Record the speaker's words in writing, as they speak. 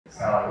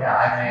So yeah,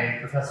 I'm a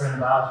professor in the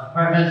biology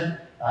department.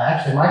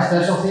 Actually, my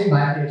specialty, my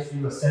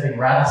PhD was studying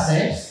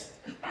rattlesnakes.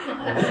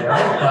 But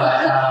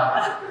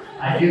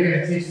I do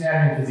get to teach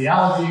anatomy and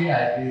physiology.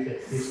 I do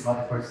get to teach some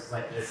other courses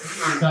like this.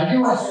 So I do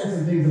want to share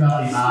some things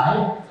about the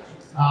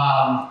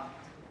eye.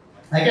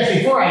 I guess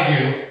before I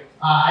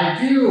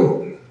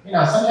do,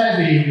 sometimes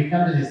we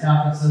come to these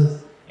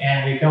conferences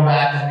and we go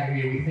back and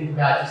we think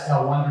about just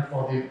how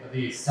wonderful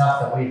the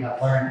stuff that we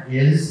have learned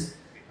is.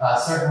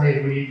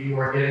 Certainly, you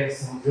are getting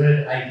some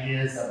good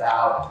ideas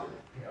about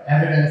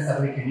evidence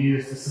that we can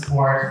use to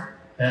support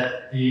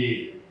that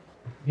the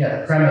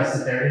premise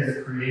that there is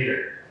a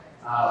creator.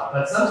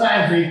 But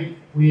sometimes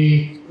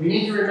we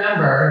need to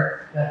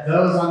remember that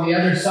those on the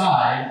other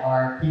side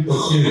are people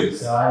too.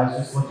 So I was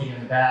just looking in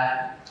the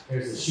back.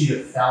 There's a sheet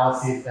of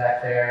fallacies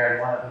back there,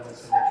 and one of them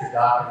is from Richard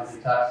Dawkins.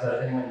 He talks about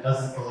if anyone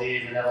doesn't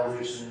believe in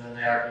evolution, then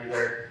they are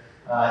either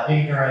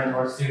ignorant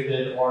or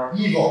stupid or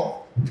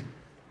evil.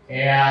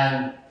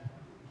 And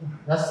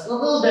that's a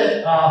little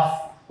bit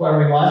off where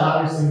we want.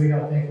 Obviously, we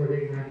don't think we're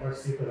ignorant or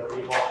stupid or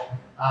evil.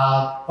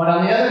 But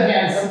on the other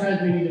hand,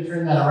 sometimes we need to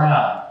turn that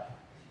around.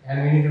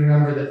 And we need to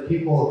remember that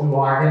people who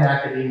are in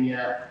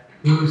academia,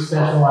 who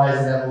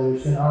specialize in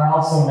evolution, are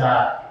also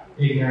not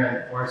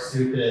ignorant or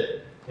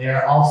stupid. They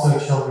are also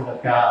children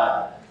of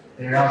God.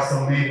 They are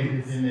also made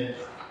in His image.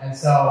 And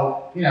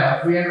so,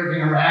 if we ever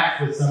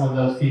interact with some of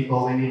those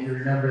people, we need to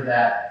remember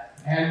that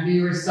and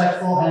be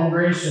respectful and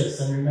gracious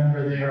and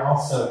remember they are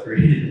also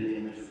created in the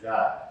image of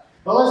God.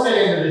 But let's get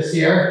into this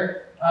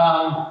here.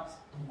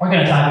 We're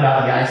going to talk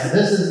about the eye. So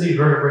this is the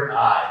vertebrate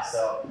eye.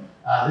 So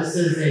this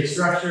is a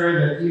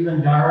structure that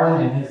even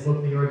Darwin, in his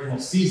book, The Origin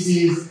of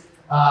Species,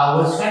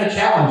 was kind of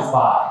challenged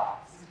by,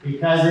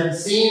 because it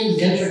seems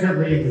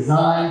intricately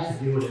designed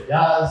to do what it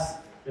does.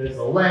 There's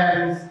a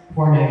lens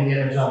forming the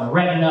image on the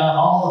retina.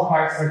 All the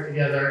parts work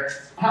together.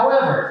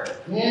 However,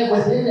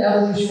 within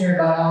evolutionary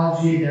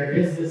biology, there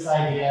is this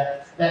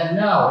idea that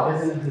no, it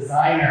isn't a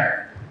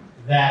designer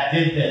that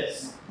did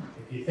this.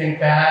 If you think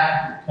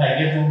back,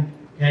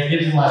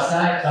 Gibson last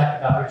night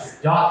talked about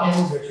Richard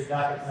Dawkins. Richard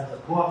Dawkins has a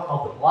book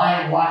called The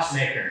Blind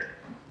Watchmaker.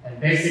 And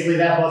basically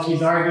that book,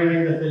 he's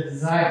arguing that the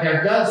design,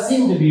 there does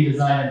seem to be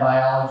design in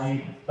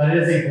biology, but it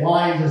is a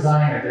blind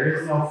designer. There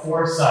is no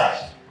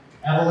foresight.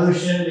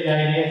 Evolution, the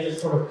idea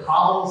just sort of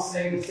cobbles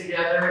things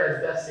together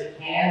as best it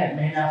can. It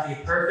may not be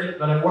perfect,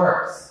 but it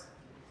works.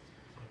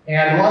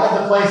 And one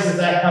of the places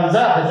that comes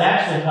up is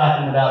actually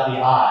talking about the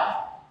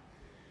eye.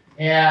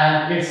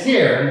 And it's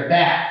here in the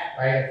back,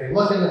 right? If we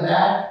look in the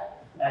back,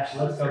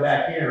 actually, let's go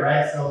back here,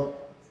 right? So,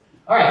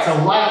 all right, so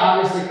light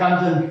obviously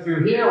comes in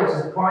through here, which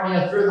is the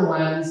cornea, through the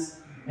lens,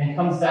 and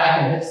comes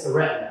back and hits the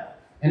retina.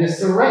 And it's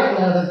the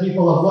retina that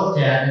people have looked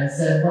at and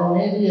said, well,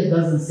 maybe it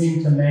doesn't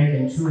seem to make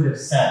intuitive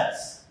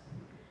sense.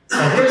 So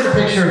here's a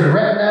picture of the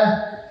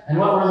retina, and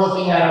what we're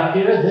looking at up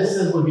here,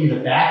 would be the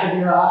back of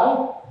your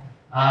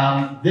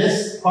eye.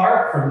 This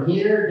part from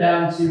here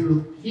down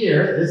to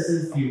here, this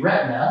is the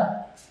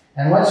retina.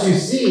 And what you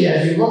see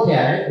as you look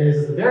at it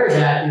is at the very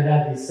back you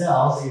have these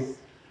cells, these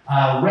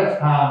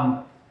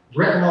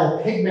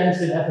retinal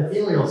pigmented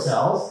epithelial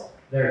cells.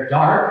 They're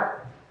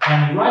dark.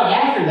 And right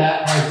after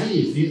that are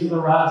these. These are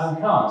the rods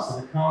and cones. So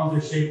the cones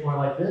are shaped more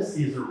like this.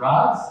 These are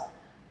rods.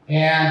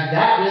 And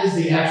that is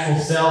the actual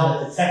cell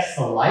that detects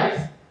the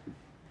light.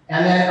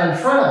 And then in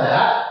front of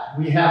that,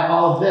 we have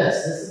all of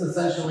this. This is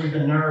essentially the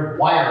nerve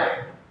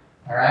wiring.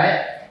 All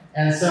right?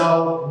 And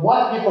so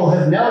what people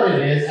have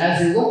noted is,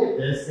 as you look at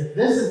this, if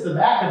this is the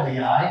back of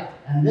the eye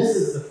and this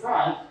is the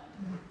front,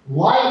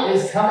 light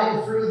is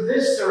coming through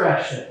this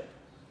direction.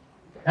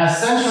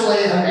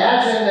 Essentially,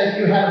 imagine that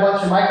you had a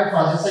bunch of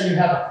microphones. Let's say you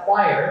have a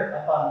choir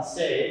up on the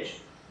stage,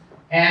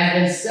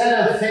 and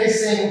instead of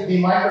facing the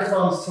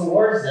microphones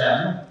towards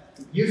them,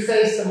 you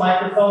face the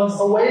microphones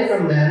away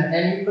from them,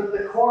 and you put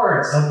the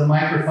cords of the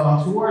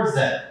microphone towards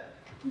them.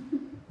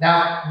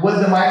 Now,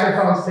 would the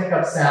microphones pick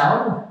up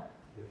sound?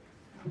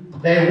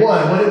 They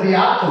would. Would it be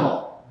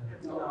optimal?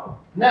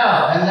 No,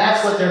 and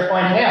that's what they're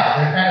pointing out.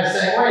 They're kind of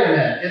saying, wait a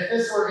minute, if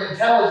this were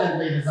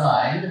intelligently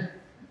designed,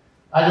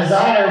 a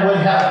designer would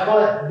have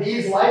put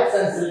these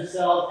light-sensitive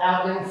cells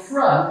out in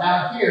front,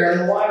 out here,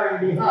 and the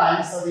wiring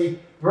behind, so the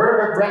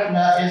vertebrate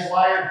retina is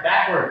wired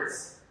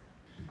backwards.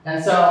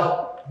 And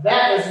so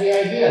that is the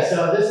idea.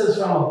 So this is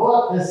from a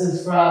book. This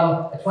is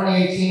from a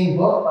 2018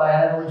 book by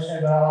an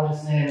evolutionary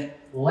biologist named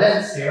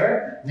Lentz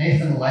here,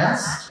 Nathan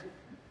Lentz.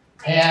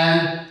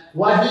 And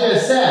what he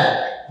has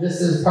said,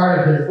 this is part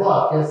of his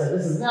book, is that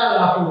this is not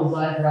an optimal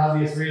design for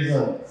obvious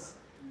reasons.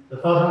 The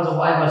photons of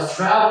light must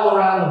travel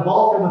around the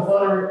bulk of the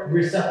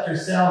photoreceptor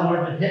cell in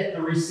order to hit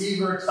the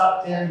receiver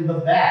tucked in the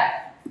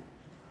back.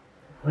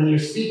 When you're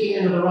speaking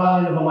into the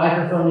wrong end of a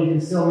microphone, you can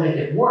still make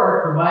it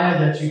work,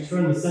 provided that you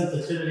turn the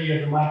sensitivity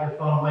of the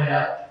microphone way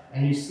up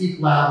and you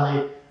speak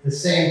loudly. The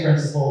same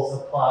principles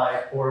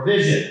apply for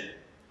vision.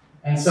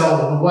 And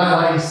so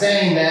what he's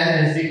saying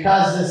then is,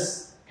 because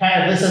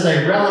this is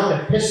a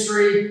relic of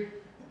history,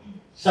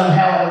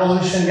 somehow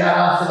evolution got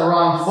off to the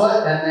wrong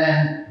foot and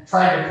then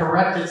tried to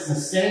correct its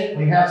mistake.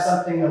 We have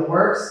something that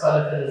works,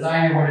 but if a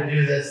designer were to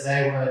do this,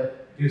 they would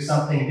do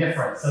something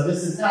different. So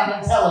this is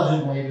not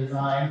intelligently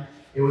designed.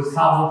 It was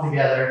cobbled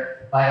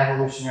together by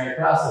evolutionary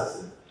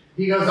processes.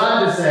 He goes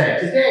on to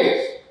say, to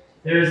date,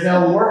 there is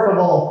no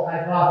workable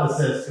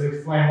hypothesis to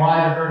explain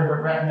why the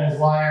vertebrate retina is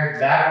wired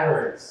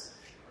backwards.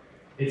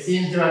 It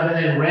seems to have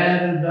been in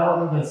random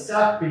development and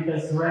stuck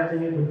because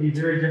correcting it would be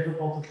very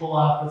difficult to pull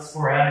off with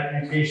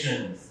sporadic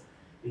mutations.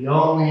 The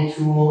only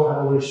tool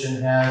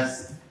evolution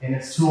has in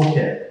its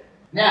toolkit.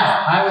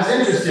 Now, I was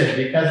interested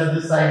because of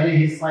this idea.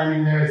 He's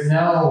claiming there is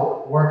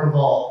no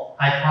workable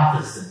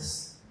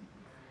hypothesis.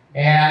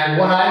 And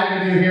what I'm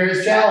going to do here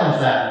is challenge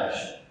that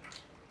notion.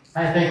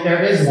 I think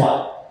there is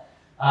one.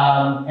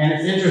 And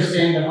it's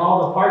interesting that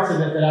all the parts of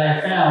it that I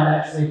have found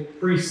actually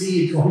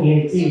precede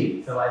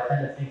 2018. So I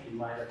kind of think you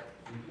might have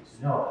needed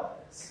to know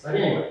about this. But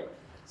anyway,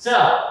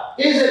 so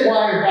is it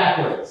wired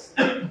backwards?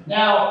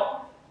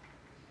 Now,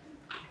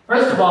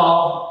 first of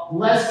all,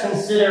 let's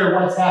consider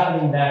what's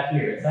happening back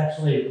here. It's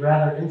actually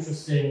rather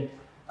interesting,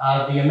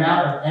 the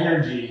amount of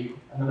energy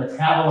and the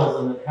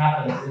metabolism that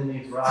happens in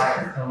these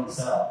rod and cone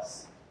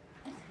cells.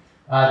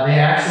 They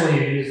actually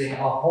are using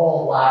a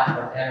whole lot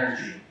of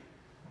energy.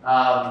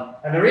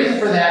 And the reason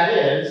for that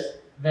is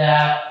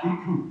that,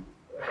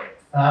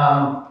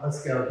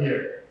 let's go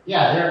here.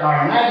 Yeah, there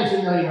are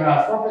 92 million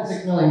rods,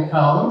 4.6 million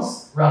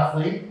cones,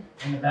 roughly,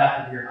 in the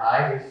back of your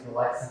eye. These are the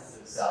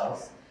light-sensitive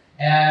cells.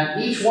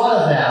 And each one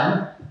of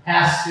them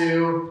has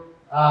to,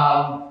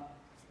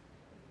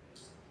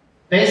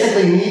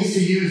 basically needs to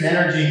use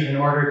energy in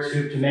order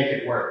to make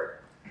it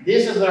work.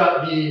 This is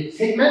the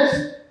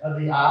pigment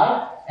of the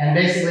eye, and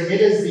basically it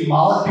is the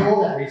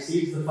molecule that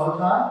receives the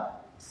photon.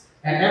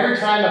 And every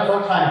time a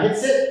photon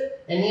hits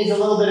it, it needs a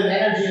little bit of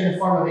energy in the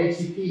form of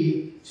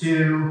ATP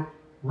to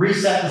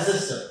reset the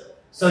system.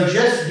 So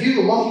just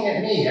you looking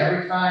at me,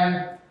 every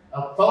time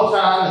a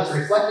photon that's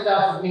reflected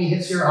off of me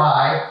hits your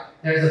eye,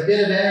 there's a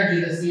bit of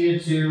energy that's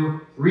needed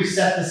to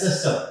reset the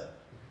system.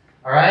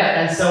 All right?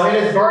 And so it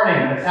is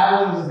burning. The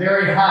metabolism is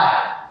very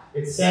high.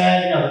 It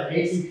said, that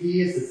ATP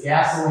is this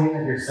gasoline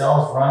that your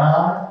cells run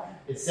on.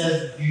 It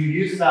says you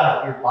use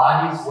about your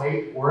body's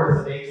weight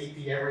worth of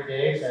ATP every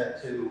day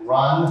to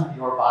run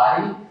your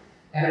body.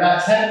 And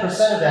about 10%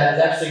 of that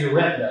is actually your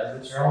retinas,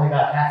 which are only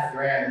about half a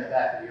gram in the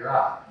back of your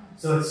eye.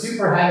 So it's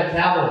super high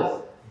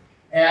metabolism.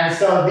 And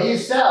so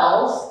these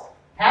cells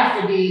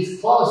have to be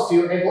close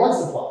to a blood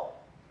supply.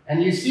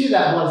 And you see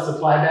that blood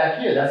supply back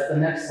here. That's the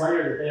next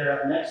layer that they're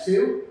up next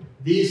to.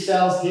 These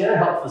cells here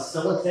help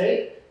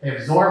facilitate. They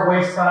absorb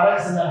waste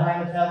products in that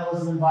high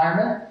metabolism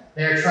environment.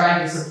 They're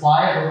trying to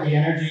supply it with the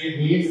energy it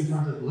needs in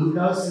terms of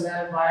glucose in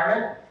that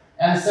environment.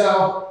 And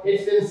so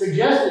it's been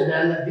suggested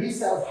then that these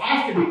cells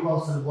have to be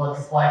close to the blood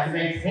supply to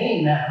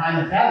maintain that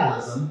high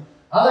metabolism.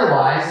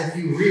 Otherwise, if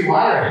you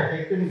rewire it,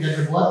 they couldn't get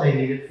the blood they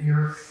needed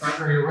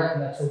for your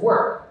retina to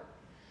work.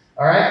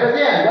 All right, but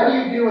then what do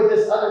you do with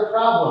this other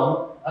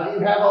problem of you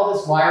have all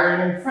this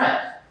wiring in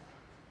front?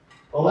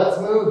 Well, let's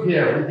move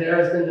here.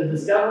 There has been the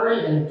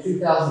discovery in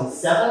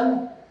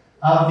 2007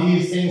 of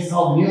these things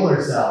called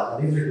Mueller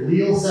cells. These are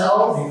glial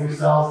cells. These are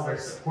cells that are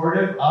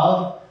supportive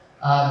of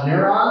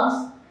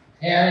neurons.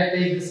 And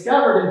they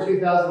discovered in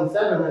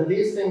 2007 that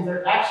these things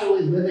are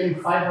actually living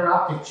fiber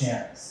optic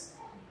channels.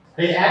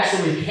 They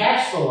actually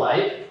catch the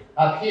light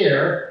up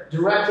here,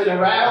 direct it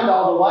around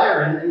all the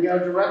wiring, and go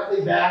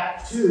directly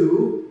back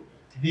to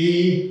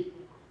the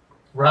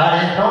rod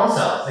and cone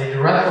cells. They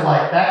direct the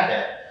light back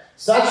there,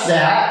 such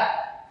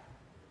that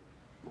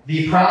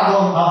the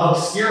problem of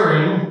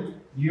obscuring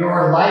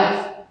your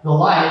light, the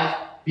light,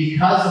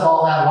 because of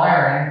all that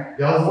wiring,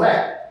 goes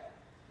away.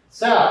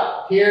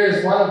 So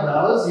here's one of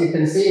those. You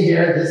can see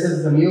here, this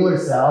is the Mueller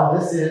cell.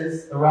 This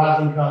is the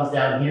rods and cones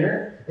down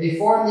here. They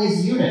form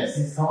these units,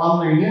 these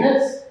columnar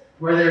units,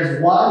 where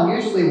there's one,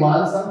 usually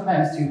one,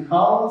 sometimes two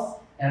cones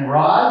and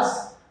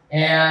rods,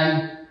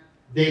 and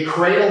they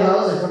cradle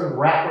those and sort of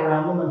wrap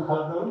around them and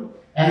hug them.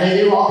 And they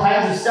do all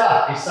kinds of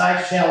stuff.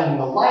 Besides channeling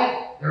the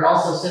light, they're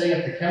also setting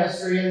up the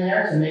chemistry in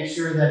there to make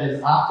sure that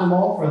it's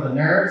optimal for the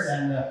nerves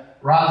and the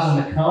rods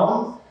and the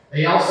cones.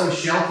 They also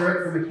shelter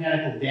it from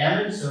mechanical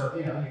damage. So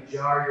if you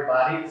jar your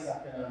body, it's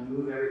not going to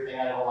move everything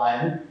out of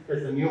alignment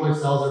because the Mueller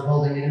cells are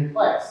holding it in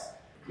place.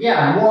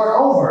 Yeah,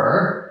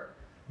 moreover,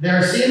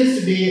 there seems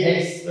to be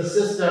a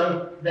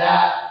system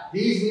that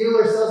these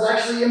Mueller cells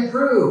actually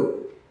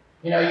improve.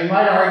 You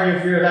might argue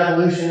if you're an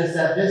evolutionist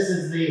that this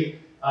is the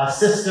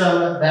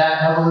system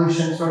that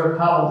evolution sort of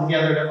cobbled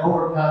together to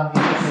overcome the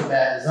initial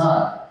bad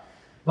design.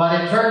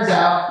 But it turns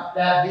out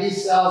that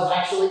these cells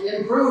actually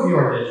improve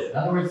your vision. In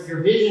other words,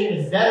 your vision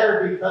is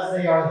better because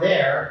they are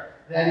there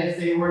than if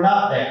they were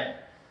not there.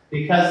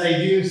 Because they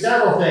do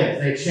several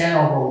things. They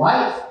channel the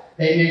light.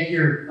 They make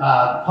your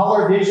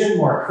color vision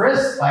more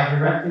crisp by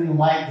directing the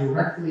light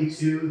directly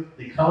to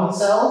the cone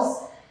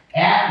cells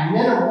at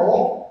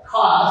minimal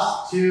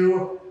cost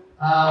to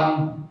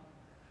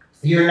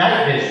your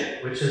night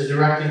vision, which is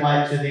directing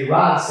light to the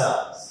rod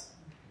cells.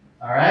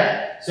 All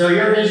right? So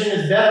your vision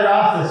is better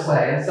off this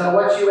way. And so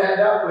what you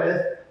end up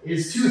with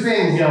is two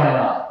things going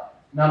on.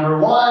 Number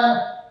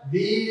one,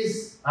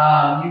 these,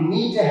 you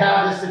need to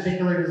have this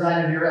particular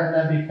design of your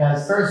retina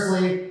because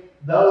firstly,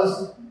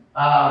 those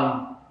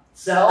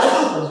cells,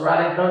 those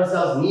rotting cone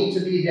cells, need to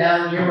be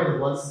down here where the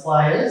blood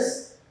supply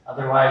is.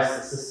 Otherwise,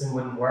 the system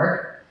wouldn't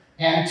work.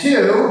 And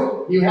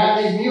two, you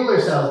have these Mueller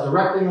cells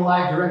directing the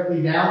light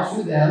directly down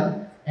to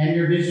them, and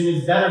your vision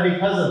is better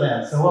because of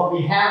them. So what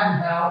we have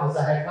now is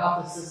a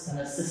hypothesis and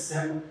a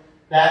system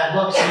that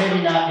looks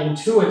maybe not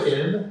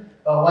intuitive,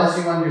 but once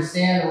you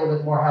understand a little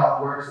bit more how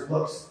it works, it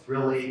looks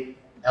really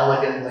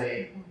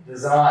elegantly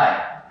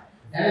designed.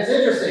 And it's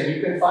interesting,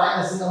 you can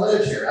find this in the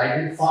literature. I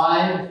did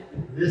find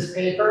this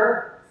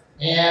paper,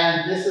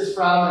 and this is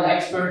from an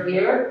expert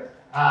here,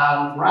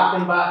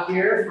 Rockenbach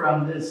here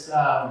from this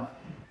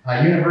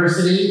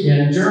university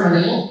in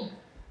Germany.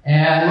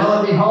 And lo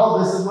and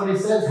behold, this is what he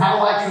says, how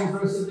light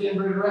transverses the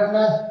inverted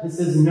retina. This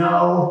is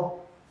no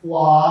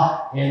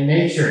flaw in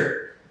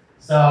nature.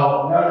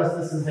 So notice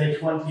this is a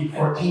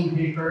 2014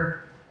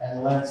 paper,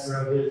 and Lentz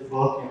wrote his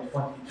book in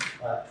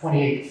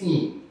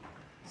 2018.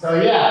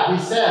 So yeah,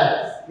 he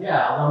says,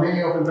 although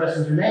many open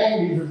questions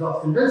remain, these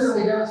results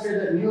convincingly demonstrate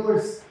that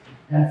Mueller's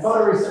and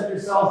photoreceptor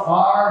cells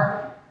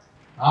are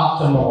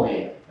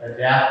optimally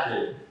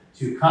adapted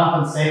to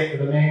compensate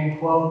for the main,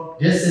 quote,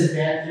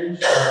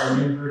 disadvantage of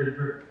an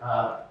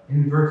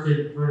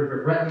inverted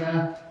vertebrate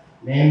retina,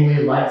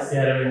 namely light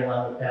scattering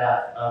along the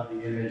path of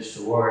the image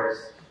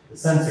towards the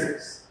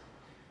sensors.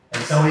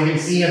 And so we can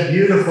see a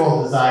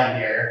beautiful design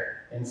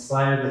here, in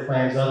spite of the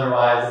claims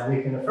otherwise, and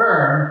we can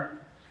affirm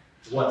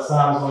what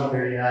Psalms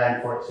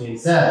 139:14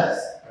 says,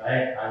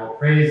 right? I will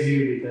praise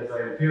you because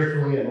I am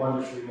fearfully and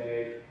wonderfully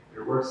made.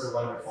 Your works are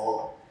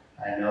wonderful.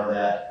 I know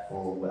that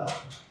full well.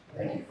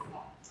 Thank you.